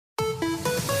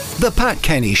The Pat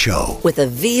Kenny Show with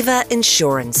Aviva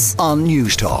Insurance on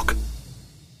News Talk.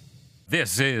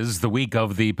 This is the week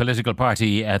of the political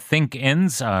party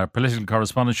think-ins. Our political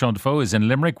correspondent Sean Defoe is in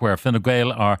Limerick, where Fine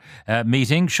Gael are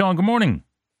meeting. Sean, good morning.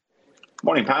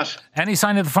 Morning, Pat. Any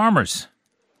sign of the farmers?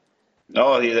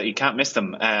 Oh, you can't miss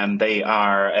them. They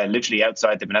are literally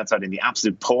outside. They've been outside in the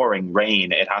absolute pouring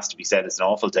rain. It has to be said, it's an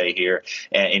awful day here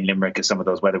in Limerick, as some of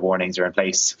those weather warnings are in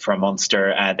place for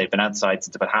Munster. They've been outside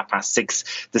since about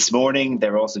 6:30 this morning.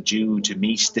 They're also due to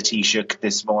meet the Taoiseach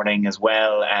this morning as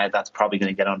well. That's probably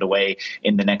going to get underway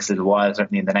in the next little while,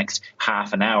 certainly in the next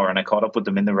half an hour. And I caught up with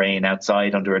them in the rain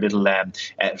outside under a little,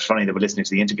 funny, they were listening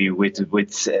to the interview with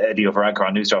Leo Varadkar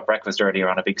on News Talk Breakfast earlier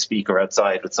on a big speaker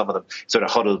outside, with some of them sort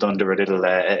of huddled under a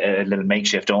little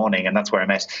makeshift awning, and that's where I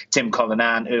met Tim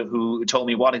Cullinan, who told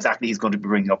me what exactly he's going to be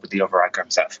bringing up with Leo Varadkar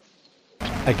himself.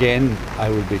 Again, I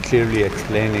will be clearly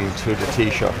explaining to the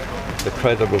Taoiseach the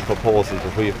credible proposals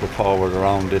that we have put forward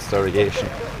around this derogation,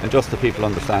 and just so people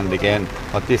understand again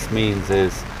what this means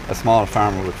is a small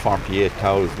farmer with 48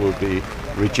 cows will be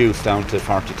reduced down to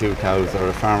 42 cows, or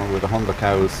a farmer with 100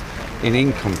 cows in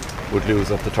income would lose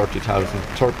up to 30,000,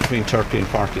 between 30 and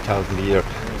 40,000 a year.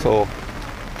 So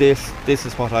this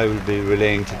is what I will be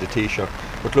relaying to the Taoiseach.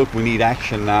 But look, we need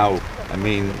action now. I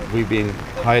mean, we've been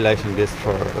highlighting this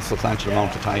for a substantial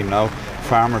amount of time now.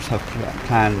 Farmers have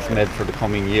plans made for the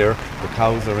coming year. The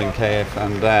cows are in calf,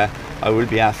 and I will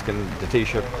be asking the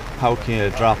Taoiseach, how can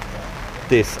you drop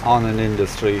this on an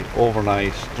industry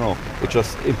overnight? You know, it's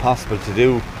just impossible to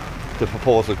do, the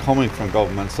proposal coming from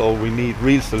government. So we need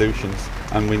real solutions,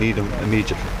 and we need them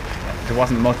immediately. There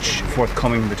wasn't much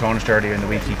forthcoming from the Taoiseach earlier in the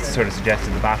week. He sort of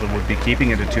suggested the battle would be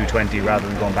keeping it at 220 rather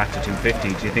than going back to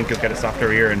 250. Do you think you'll get a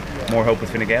softer ear and more hope with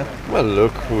Fine Gael? Well,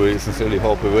 look, we sincerely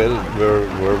hope we will.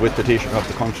 We're with the Taoiseach of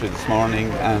the country this morning,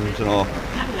 and you know,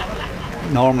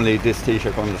 normally this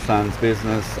Taoiseach understands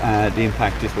business, the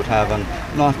impact this would have on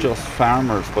not just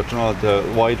farmers, but you know, the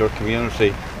wider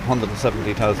community.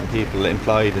 170,000 people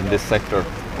employed in this sector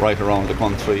right around the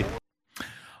country.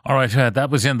 All right,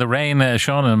 that was in the rain,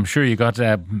 Sean. I'm sure you got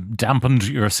dampened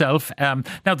yourself.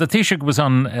 Now, the Taoiseach was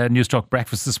on News Talk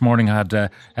Breakfast this morning, had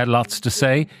lots to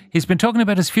say. He's been talking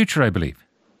about his future, I believe.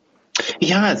 He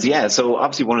has, yeah. So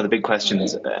obviously one of the big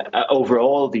questions over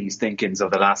all these thinkings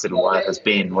of the last little while has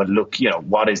been, well, look, you know,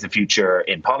 what is the future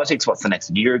in politics? What's the next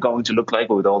year going to look like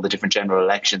with all the different general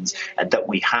elections that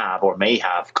we have or may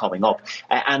have coming up?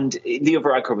 And Leo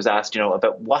Varadkar was asked, you know,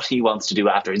 about what he wants to do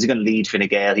after. Is he going to lead Fine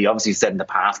Gael? He obviously said in the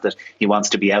past that he wants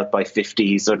to be out by 50.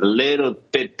 He's sort of a little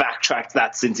bit backtracked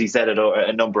that since he said it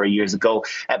a number of years ago.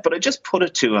 But I just put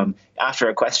it to him after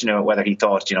a question about whether he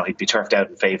thought, you know, he'd be turfed out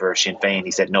in favour of Sinn Fein.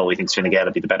 He said no, he thinks Fine Gael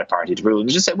would be the better party to rule. And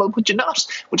he just said, well, would you not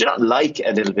like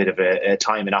a little bit of a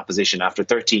time in opposition after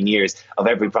 13 years of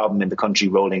every problem in the country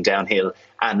rolling downhill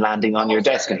and landing on your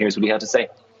desk? And here's what he had to say.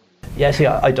 Yeah, see,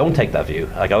 I don't take that view.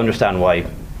 Like, I understand why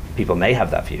people may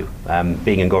have that view.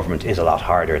 Being in government is a lot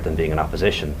harder than being in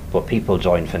opposition, but people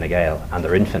join Fine Gael, and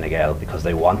they're in Fine Gael because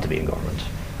they want to be in government.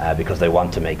 Because they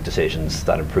want to make decisions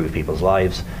that improve people's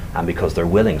lives, and because they're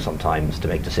willing sometimes to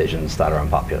make decisions that are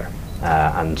unpopular.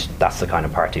 And that's the kind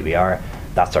of party we are.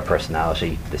 That's our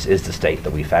personality. This is the state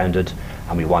that we founded,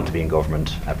 and we want to be in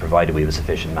government, provided we have a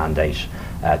sufficient mandate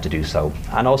to do so.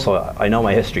 And also, I know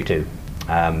my history too.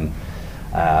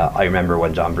 I remember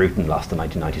when John Bruton lost the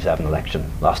 1997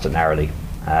 election, lost it narrowly.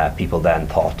 People then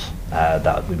thought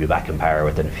that we'd be back in power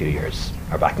within a few years,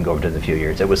 or back in government in a few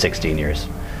years. It was 16 years.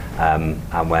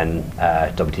 And when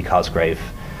W.T. Cosgrave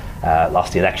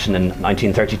lost the election in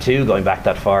 1932, going back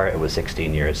that far, it was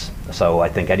 16 years. So I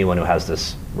think anyone who has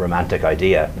this romantic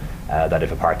idea that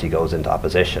if a party goes into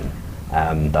opposition,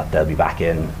 that they'll be back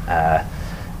in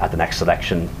at the next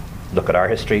election, look at our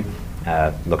history,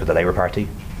 look at the Labour Party,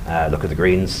 look at the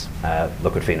Greens,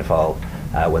 look at Fianna Fáil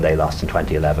when they lost in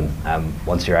 2011.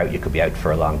 Once you're out, you could be out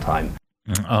for a long time.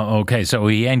 Okay, so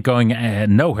he ain't going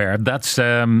nowhere. That's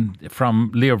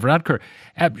from Leo Varadkar.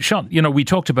 Sean, you know, we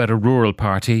talked about a rural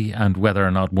party and whether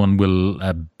or not one will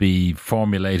be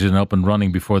formulated and up and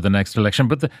running before the next election.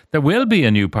 But there will be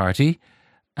a new party,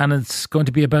 and it's going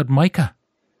to be about Micah.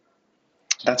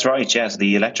 That's right, yes.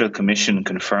 The Electoral Commission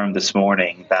confirmed this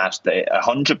morning that the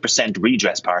 100%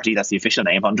 Redress Party, that's the official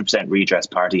name, 100% Redress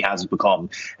Party, has become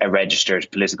a registered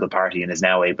political party and is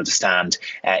now able to stand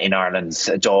in Ireland's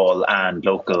Dáil and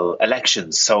local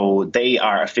elections. So they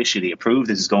are officially approved.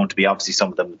 This is going to be obviously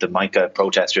some of the Micah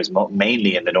protesters,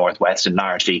 mainly in the northwest and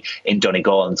largely in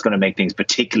Donegal. And it's going to make things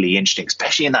particularly interesting,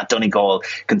 especially in that Donegal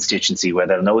constituency where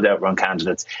they'll no doubt run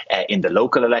candidates in the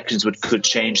local elections, which could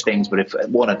change things. But if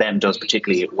one of them does particularly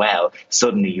politically well,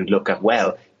 suddenly you look at,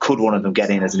 well, could one of them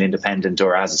get in as an independent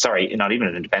or not even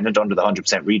an independent under the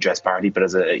 100% redress party, but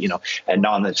as a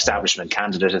non-establishment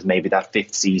candidate as maybe that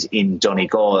fifth seat in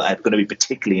Donegal? It's going to be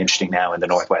particularly interesting now in the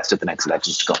Northwest at the next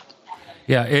elections to come.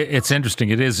 Yeah, it's interesting.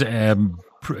 It is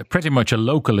pretty much a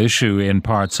local issue in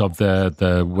parts of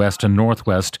the West and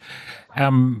Northwest.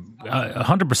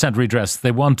 100% redress.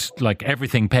 They want like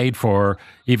everything paid for,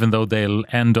 even though they'll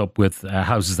end up with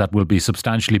houses that will be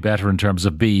substantially better in terms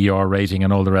of BER rating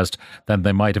and all the rest than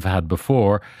they might have had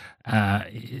before. A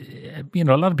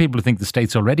lot of people think the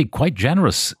state's already quite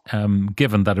generous,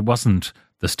 given that it wasn't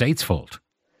the state's fault.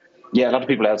 Yeah, a lot of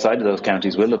people outside of those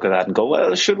counties will look at that and go,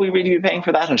 well, should we really be paying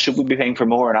for that? And should we be paying for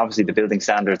more? And obviously the building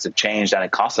standards have changed and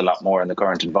it costs a lot more in the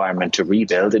current environment to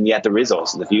rebuild. And yet there is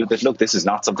also the view that, look, this is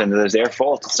not something that is their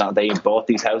fault. It's not they bought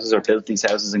these houses or built these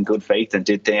houses in good faith and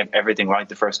did everything right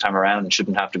the first time around and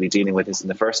shouldn't have to be dealing with this in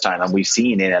the first time. And we've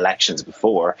seen in elections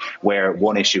before where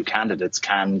one issue candidates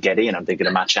can get in. I'm thinking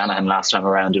of Matt Shanahan last time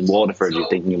around in Waterford. You're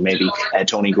thinking maybe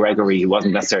Tony Gregory, who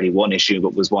wasn't necessarily one issue,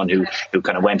 but was one who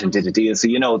kind of went and did a deal. So,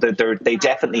 they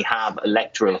definitely have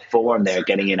electoral form there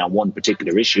getting in on one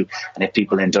particular issue, and if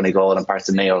people in Donegal and parts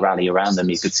of Mayo rally around them,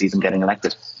 you could see them getting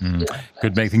elected.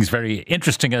 Could make things very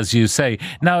interesting, as you say.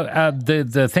 Now,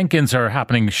 the think-ins are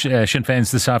happening, Sinn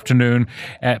Féin's this afternoon.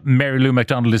 Mary Lou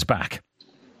McDonald is back.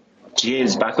 She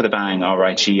is back with a bang. All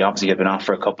right. She obviously had been off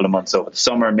for a couple of months over the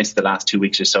summer, missed the last 2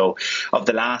 weeks or so of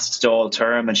the last stall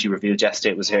term. And she revealed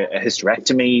yesterday it was a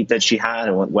hysterectomy that she had.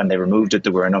 And when they removed it,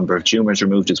 there were a number of tumours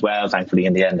removed as well. Thankfully,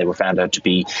 in the end, they were found out to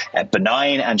be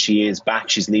benign. And she is back.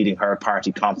 She's leading her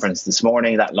party conference this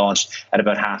morning. That launched at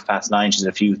about 9:30. She's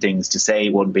had a few things to say.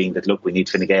 One being that, look, we need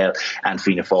Fine Gael and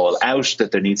Fianna Fáil out,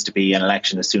 that there needs to be an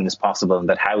election as soon as possible, and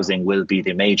that housing will be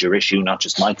the major issue, not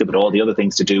just Michael, but all the other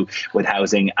things to do with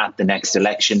housing at the next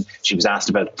election. She was asked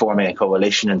about forming a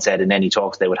coalition and said in any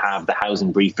talks they would have, the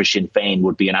housing brief for Sinn Féin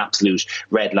would be an absolute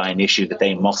red line issue, that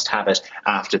they must have it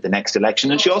after the next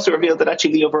election. And she also revealed that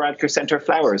actually Leo Varadkar sent her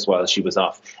flowers while she was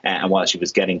off and while she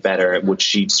was getting better, which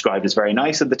she described as very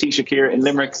nice. And the Taoiseach here in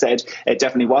Limerick said it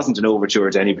definitely wasn't an overture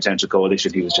to any potential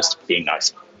coalition. He was just being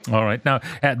nice. All right. Now,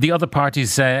 the other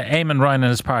parties, Eamon Ryan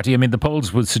and his party, I mean, the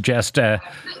polls would suggest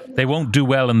they won't do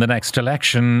well in the next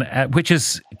election, which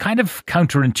is kind of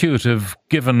counterintuitive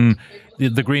given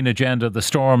the green agenda, the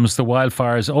storms, the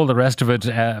wildfires, all the rest of it,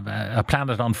 a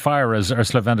planet on fire, as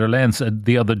Ursula von der Leyen said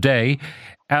the other day.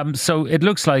 So it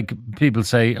looks like people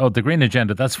say, oh, the green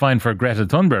agenda, that's fine for Greta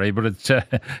Thunberg,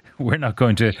 but we're not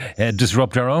going to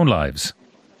disrupt our own lives.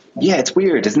 Yeah, it's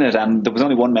weird, isn't it? And there was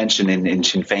only one mention in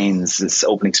Sinn Féin's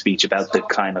opening speech about the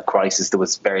climate crisis. There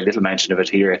was very little mention of it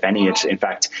here, if any. In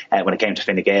fact, when it came to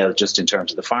Fine Gael, just in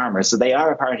terms of the farmers. So they are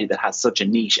a party that has such a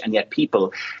niche, and yet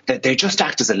people, they just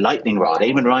act as a lightning rod.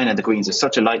 Eamon Ryan and the Greens are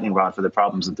such a lightning rod for the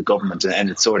problems of the government, and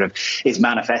it sort of is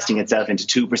manifesting itself into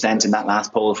 2% in that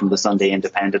last poll from the Sunday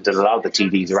Independent. And a lot of the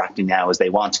TDs are acting now as they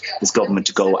want this government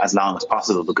to go as long as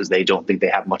possible because they don't think they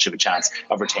have much of a chance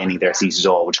of retaining their seats at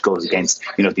all, which goes against,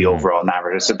 the overall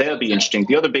narrative. So they'll be interesting.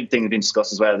 The other big thing we've been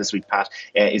discussed as well this week, Pat,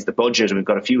 is the budget. And we've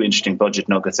got a few interesting budget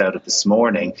nuggets out of this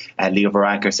morning. Leo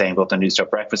Varadkar saying both on News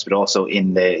Talk Breakfast, but also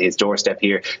in his doorstep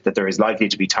here, that there is likely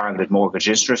to be targeted mortgage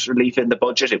interest relief in the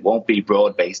budget. It won't be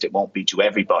broad-based. It won't be to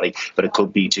everybody, but it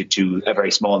could be to a very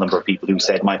small number of people who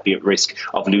said might be at risk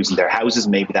of losing their houses.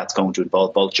 Maybe that's going to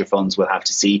involve vulture funds. We'll have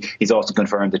to see. He's also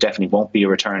confirmed there definitely won't be a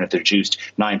return of the reduced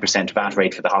 9% VAT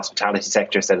rate for the hospitality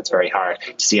sector. Said it's very hard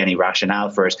to see any rationale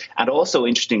for it. And also,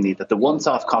 interestingly, that the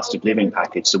once-off cost of living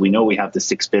package, so we know we have the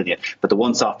 6 billion, but the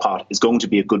once-off pot is going to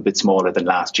be a good bit smaller than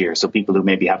last year. So people who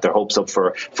maybe have their hopes up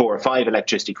for 4 or 5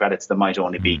 electricity credits, there might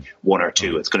only be 1 or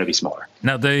 2. It's going to be smaller.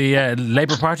 Now, the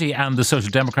Labour Party and the Social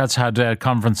Democrats had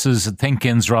conferences,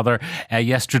 think-ins rather,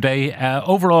 yesterday.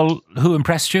 Overall, who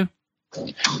impressed you?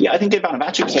 Yeah, I think Ivana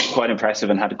Bacik was quite impressive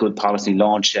and had a good policy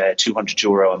launch.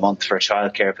 €200 a month for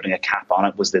childcare, putting a cap on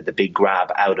it was the big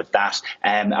grab out of that.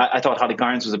 I thought Holly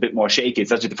Cairns was a bit more shaky.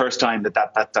 It's actually the first time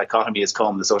that dichotomy has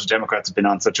come. The Social Democrats have been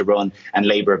on such a run and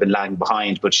Labour have been lagging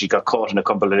behind, but she got caught in a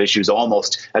couple of issues,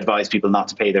 almost advised people not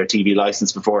to pay their TV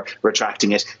licence before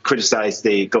retracting it, criticised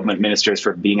the government ministers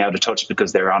for being out of touch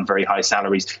because they're on very high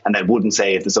salaries, and then wouldn't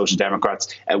say if the Social Democrats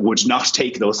would not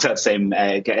take those same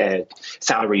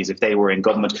salaries if they were in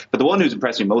government. But the one who's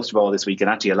impressed me most of all this week, and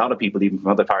actually a lot of people even from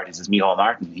other parties, is Micheál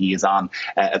Martin. He is on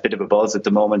a bit of a buzz at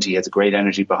the moment. He has a great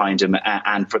energy behind him,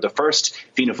 and for the first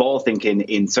Fianna Fáil thinking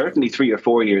in certainly 3 or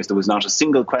 4 years, there was not a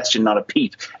single question, not a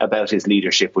peep about his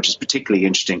leadership, which is particularly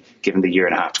interesting given the year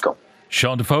and a half to come.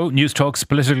 Sean Defoe, News Talk's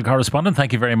political correspondent,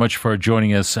 thank you very much for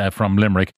joining us from Limerick.